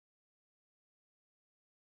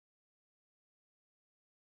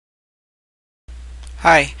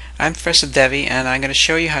Hi, I'm Professor Devi and I'm going to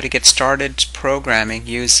show you how to get started programming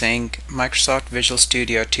using Microsoft Visual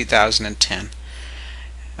Studio 2010.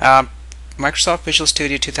 Microsoft Visual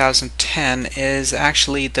Studio 2010 is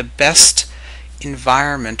actually the best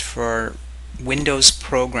environment for Windows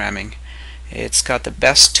programming. It's got the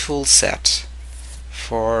best tool set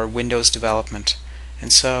for Windows development.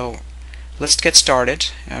 And so let's get started,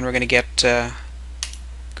 and we're going to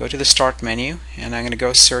go to the Start menu, and I'm going to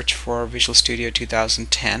go search for Visual Studio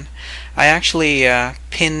 2010. I actually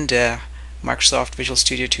pinned Microsoft Visual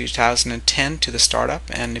Studio 2010 to the startup,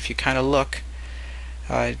 and if you kind of look,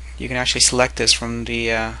 you can actually select this from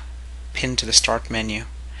the pin to the Start menu.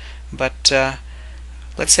 But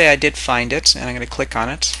let's say I did find it, and I'm going to click on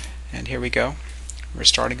it, and here we go. We're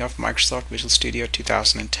starting off Microsoft Visual Studio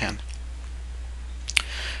 2010.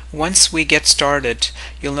 Once we get started,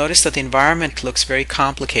 you'll notice that the environment looks very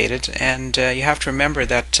complicated, and you have to remember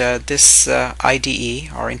that this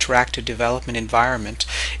IDE, or Interactive Development Environment,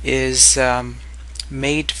 is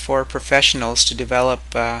made for professionals to develop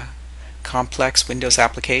complex Windows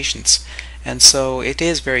applications. And so it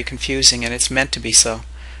is very confusing, and it's meant to be so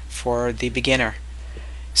for the beginner.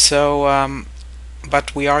 So,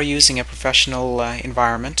 but we are using a professional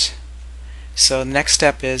environment. So the next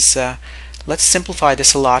step is let's simplify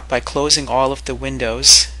this a lot by closing all of the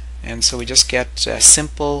windows, and so we just get a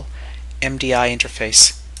simple MDI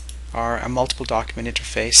interface, or a multiple document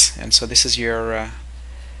interface. And so this is your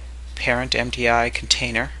parent MDI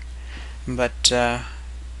container. But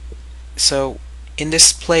so in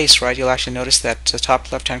this place, right, you'll actually notice that the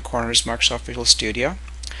top left hand corner is Microsoft Visual Studio.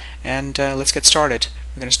 And let's get started.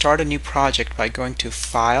 We're going to start a new project by going to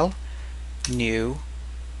File, New,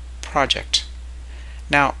 Project.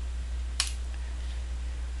 Now,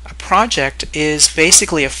 a project is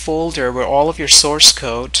basically a folder where all of your source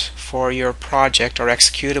code for your project or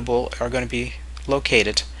executable are going to be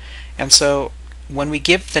located. And so when we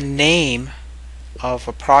give the name of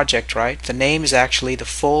a project, right, the name is actually the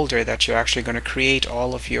folder that you're actually going to create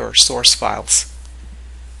all of your source files.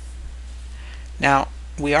 Now,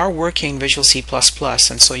 we are working Visual C++,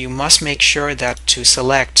 and so you must make sure that to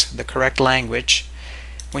select the correct language.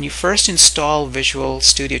 When you first install Visual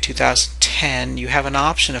Studio 2010, you have an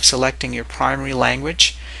option of selecting your primary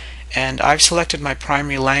language, and I've selected my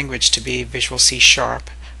primary language to be Visual C#,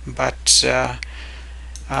 but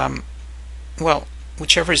well,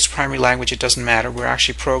 whichever is primary language, it doesn't matter. We're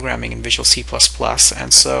actually programming in Visual C++,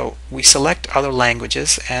 and so we select other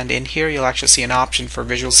languages, and in here you'll actually see an option for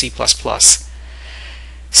Visual C++.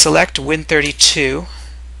 Select Win32,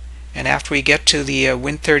 and after we get to the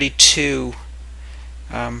Win32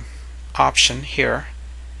 option here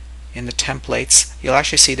in the templates, you'll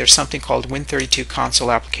actually see there's something called Win32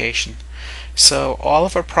 console application. So all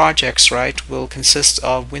of our projects, right, will consist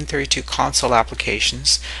of Win32 console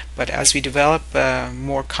applications, but as we develop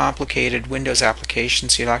more complicated Windows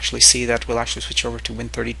applications, you'll actually see that we'll actually switch over to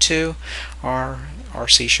Win32 or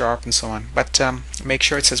C# and so on. But make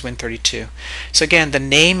sure it says Win32. So again, the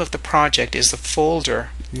name of the project is the folder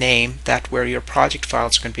name that where your project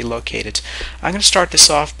files are going to be located. I'm going to start this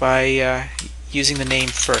off by using the name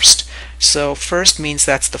first. So first means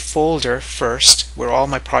that's the folder first where all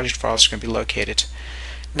my project files are going to be located.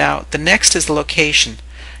 Now the next is the location.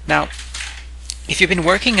 Now if you've been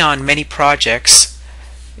working on many projects,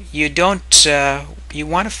 you want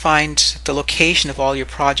to find the location of all your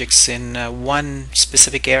projects in one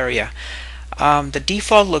specific area. The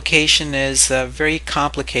default location is very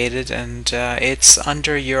complicated, and it's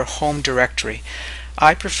under your home directory.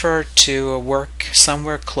 I prefer to work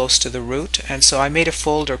somewhere close to the root, and so I made a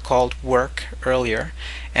folder called Work earlier,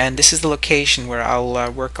 and this is the location where I'll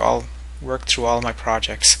work through all my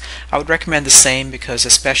projects. I would recommend the same, because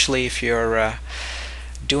especially if you're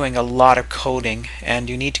doing a lot of coding and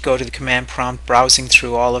you need to go to the command prompt browsing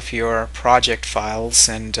through all of your project files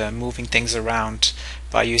and moving things around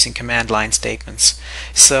by using command line statements.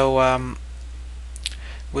 So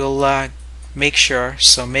we'll make sure,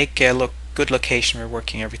 so make a good location we're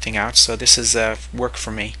working everything out. So this is work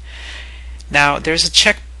for me. Now there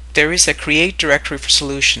is a create directory for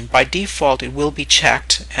solution. By default it will be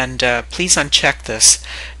checked, and please uncheck this.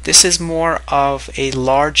 This is more of a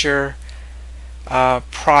larger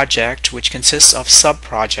project which consists of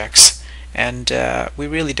sub-projects, and we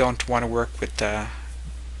really don't want to work with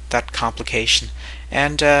that complication.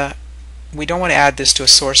 And we don't want to add this to a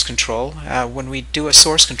source control. When we do a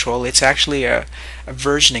source control, it's actually a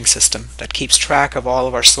versioning system that keeps track of all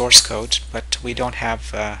of our source code, but we don't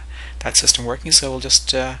have that system working, so we'll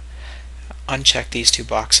just uncheck these two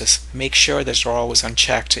boxes. Make sure that they're always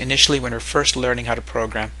unchecked initially when we're first learning how to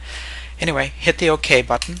program. Anyway, hit the OK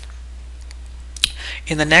button.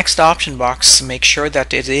 In the next option box, make sure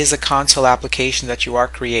that it is a console application that you are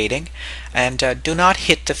creating, and do not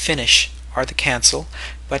hit the finish or the cancel,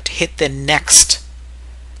 but hit the next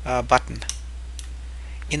button.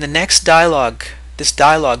 In the next dialog, this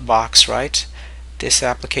dialog box, right, this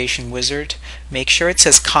application wizard, make sure it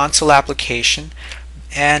says console application,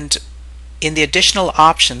 and in the additional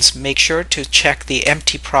options make sure to check the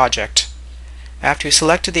empty project. After you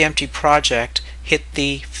selected the empty project, hit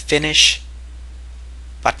the finish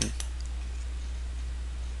button.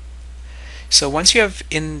 So once you're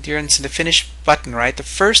in the finish button, right, the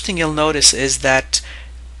first thing you'll notice is that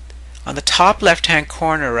on the top left hand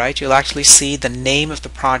corner, right, you'll actually see the name of the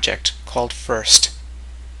project called First.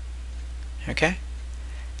 Okay?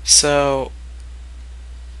 So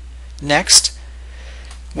next,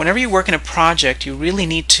 whenever you work in a project, you really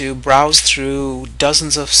need to browse through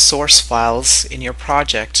dozens of source files in your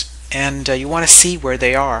project, and you want to see where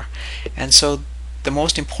they are. And so the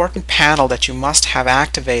most important panel that you must have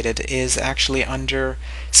activated is actually under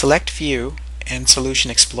Select View and Solution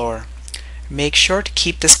Explorer. Make sure to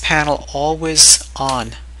keep this panel always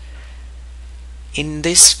on. In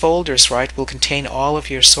these folders, right, will contain all of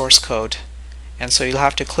your source code, and so you'll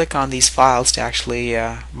have to click on these files to actually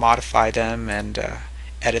modify them and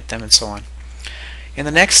edit them and so on. In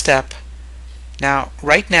the next step,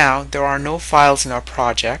 right now there are no files in our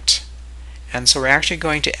project, and so we're actually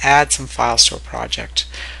going to add some files to our project.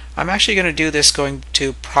 I'm actually going to do this going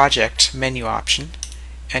to Project menu option,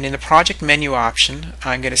 and in the Project menu option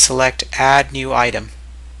I'm going to select Add New Item.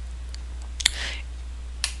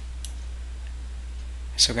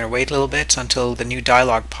 So we're going to wait a little bit until the new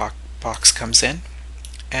dialog box comes in,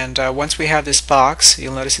 and once we have this box,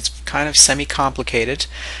 you'll notice it's kind of semi-complicated,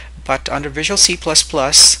 but under Visual C++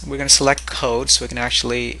 we're going to select Code so we can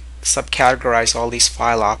actually subcategorize all these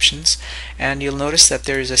file options, and you'll notice that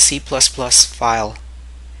there is a C++ file.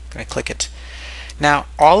 I'm going to click it. Now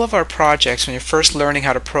all of our projects, when you're first learning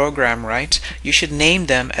how to program, right, you should name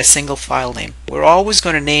them a single file name. We're always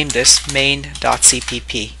going to name this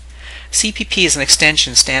main.cpp. CPP is an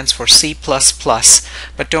extension, stands for C++,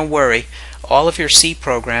 but don't worry, all of your C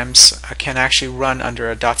programs can actually run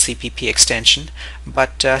under a .cpp extension,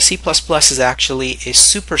 but C++ is actually a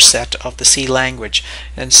superset of the C language,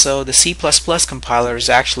 and so the C++ compiler is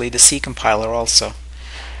actually the C compiler also.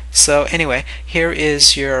 So anyway, here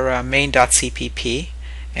is your main.cpp,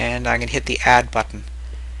 and I'm going to hit the Add button.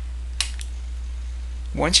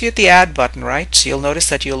 Once you hit the Add button, right, you'll notice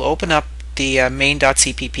that you'll open up the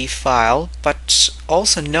main.cpp file, but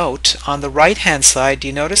also note on the right hand side, do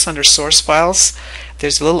you notice under source files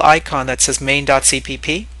there's a little icon that says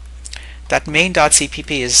main.cpp? That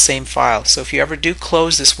main.cpp is the same file, so if you ever do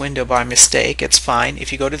close this window by mistake, it's fine.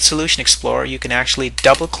 If you go to the Solution Explorer, you can actually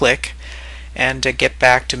double click and get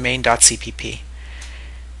back to main.cpp.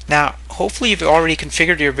 Now hopefully you've already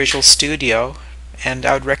configured your Visual Studio, and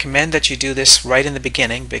I would recommend that you do this right in the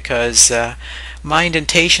beginning, because my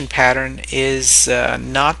indentation pattern is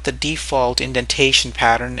not the default indentation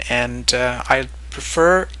pattern, and I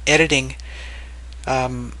prefer editing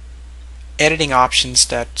options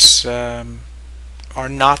that are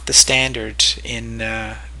not the standard in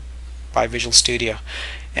by Visual Studio.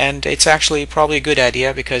 And it's actually probably a good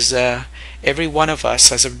idea, because every one of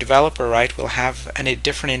us as a developer, right, will have a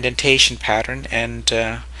different indentation pattern, and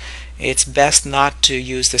it's best not to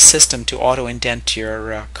use the system to auto-indent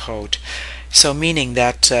your code. So meaning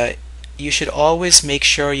that you should always make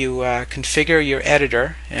sure you configure your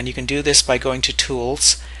editor, and you can do this by going to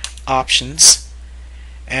Tools, Options,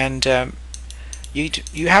 and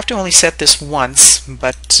you have to only set this once,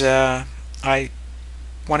 but I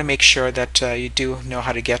want to make sure that you do know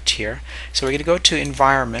how to get here. So we're going to go to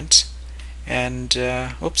Environment, and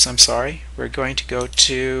oops, I'm sorry, we're going to go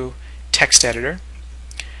to Text Editor,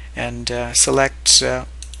 and select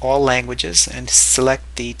all languages, and select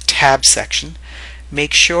the tab section.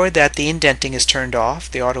 Make sure that the indenting is turned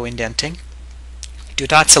off, the auto indenting. Do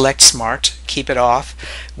not select Smart, keep it off.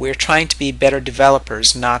 We're trying to be better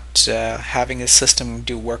developers, not having the system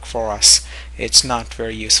do work for us. It's not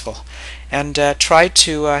very useful. And try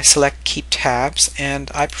to select Keep Tabs, and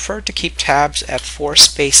I prefer to keep tabs at 4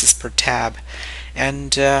 spaces per tab.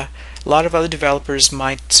 And a lot of other developers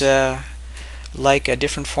might like a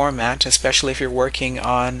different format, especially if you're working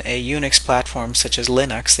on a Unix platform such as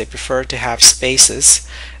Linux. They prefer to have spaces,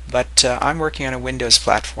 but I'm working on a Windows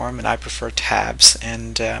platform and I prefer tabs,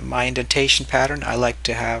 and my indentation pattern, I like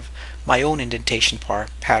to have my own indentation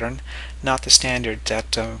pattern, not the standard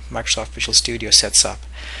that Microsoft Visual Studio sets up.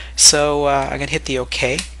 So I'm going to hit the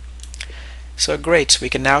OK, So great, we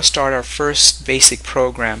can now start our first basic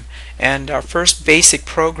program, and our first basic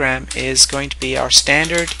program is going to be our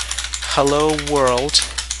standard hello world,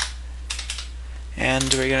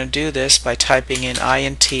 and we're going to do this by typing in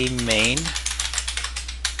int main,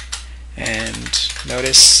 and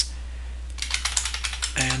notice,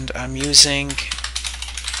 and I'm using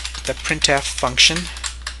the printf function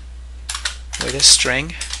with a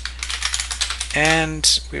string,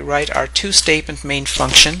 and we write our two-statement main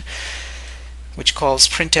function, which calls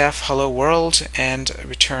printf hello world and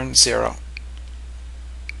returns 0.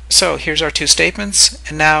 So here's our two statements,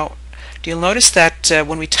 and now you'll notice that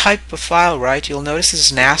when we type a file, right, you'll notice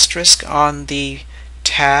there's an asterisk on the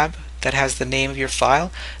tab that has the name of your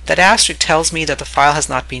file. That asterisk tells me that the file has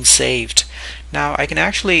not been saved. Now I can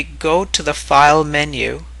actually go to the file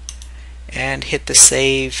menu and hit the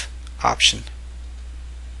save option,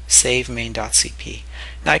 save main.cp.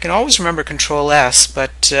 Now I can always remember Control S,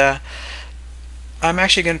 but I'm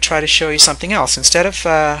actually going to try to show you something else. Instead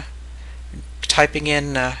of typing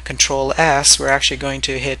in Control S, we're actually going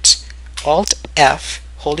to hit Alt F,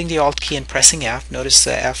 holding the Alt key and pressing F. Notice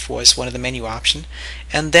F was one of the menu options,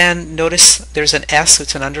 and then notice there's an S, so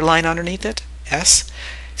it's an underline underneath it, S.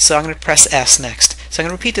 So I'm going to press S next. So I'm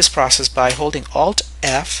going to repeat this process by holding Alt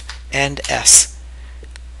F and S.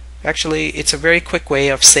 Actually, it's a very quick way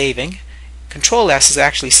of saving. Control S is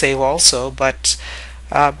actually save also, but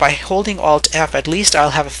by holding Alt F, at least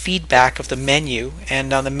I'll have a feedback of the menu,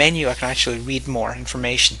 and on the menu I can actually read more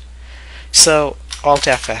information. So Alt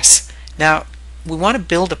FS. Now we want to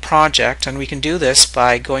build a project, and we can do this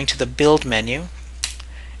by going to the build menu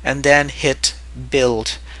and then hit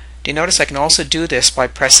build. Do you notice I can also do this by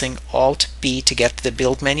pressing Alt B to get to the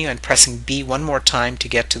build menu and pressing B one more time to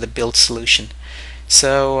get to the build solution.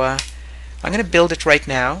 So I'm going to build it right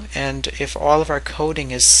now, and if all of our coding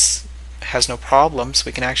has no problems,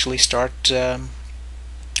 we can actually start.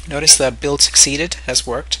 Notice the build succeeded, has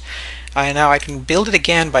worked. Now I can build it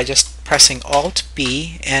again by just pressing Alt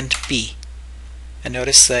B and B, and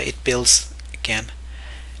notice it builds again.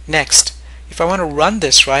 Next, if I want to run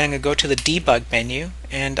this, right, I'm going to go to the debug menu,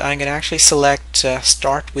 and I'm going to actually select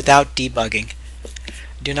start without debugging.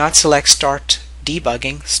 Do not select start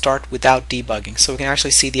debugging, start without debugging, so we can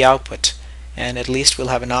actually see the output, and at least we'll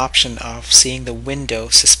have an option of seeing the window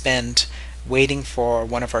suspend, waiting for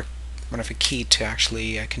one of a key to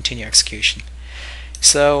actually continue execution.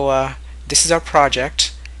 So this is our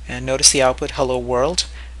project, and notice the output hello world.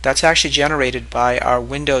 That's actually generated by our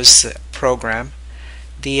Windows program.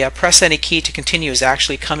 The press any key to continue is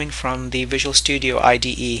actually coming from the Visual Studio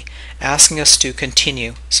IDE, asking us to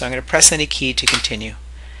continue. So I'm going to press any key to continue.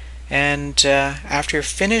 And after you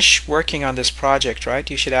finish working on this project, right,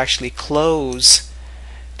 you should actually close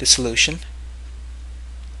the solution,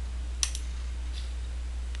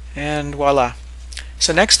 and voila.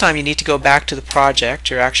 So next time you need to go back to the project,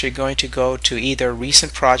 you're actually going to go to either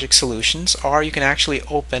Recent Project Solutions, or you can actually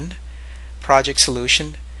open Project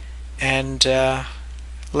Solution, and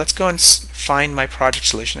let's go and find my project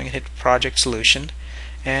solution. I'm going to hit Project Solution,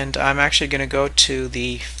 and I'm actually going to go to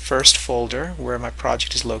the first folder where my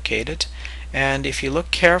project is located, and if you look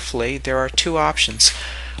carefully, there are two options.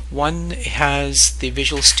 One has the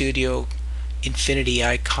Visual Studio Infinity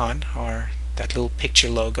icon, or that little picture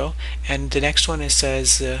logo, and the next one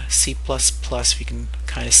says C++. We can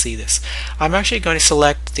kind of see this. I'm actually going to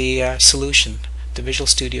select the solution, the Visual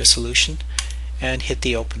Studio solution, and hit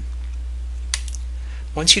the open.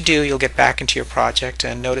 Once you do, you'll get back into your project,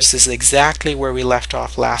 and notice this is exactly where we left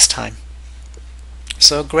off last time.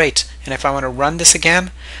 So great, and if I want to run this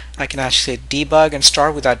again, I can actually debug and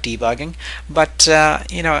start without debugging, but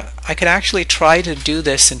you know, I could actually try to do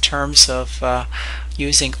this in terms of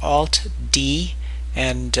using Alt D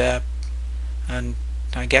and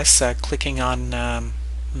I guess clicking on I'm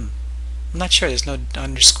not sure, there's no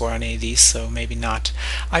underscore on any of these, so maybe not.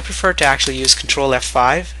 I prefer to actually use Control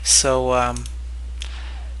F5, so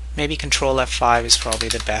maybe Control F5 is probably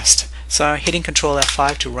the best. So I'm hitting Control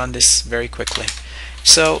F5 to run this very quickly.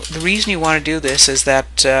 So the reason you want to do this is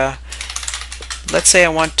that let's say I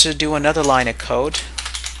want to do another line of code.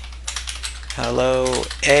 Hello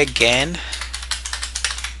again.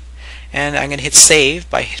 And I'm going to hit save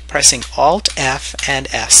by pressing Alt F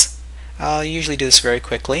and S. I'll usually do this very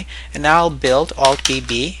quickly. And now I'll build Alt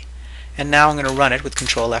BB, and now I'm going to run it with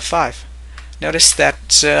Control F5. Notice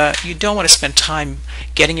that you don't want to spend time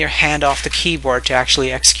getting your hand off the keyboard to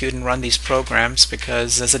actually execute and run these programs,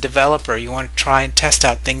 because as a developer you want to try and test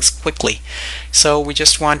out things quickly. So we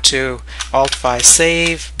just want to Alt-F5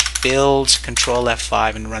 save, build, Control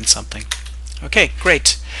F5 and run something. Okay,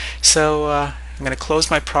 great. So I'm going to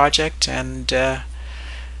close my project, and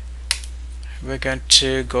we're going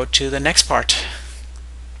to go to the next part.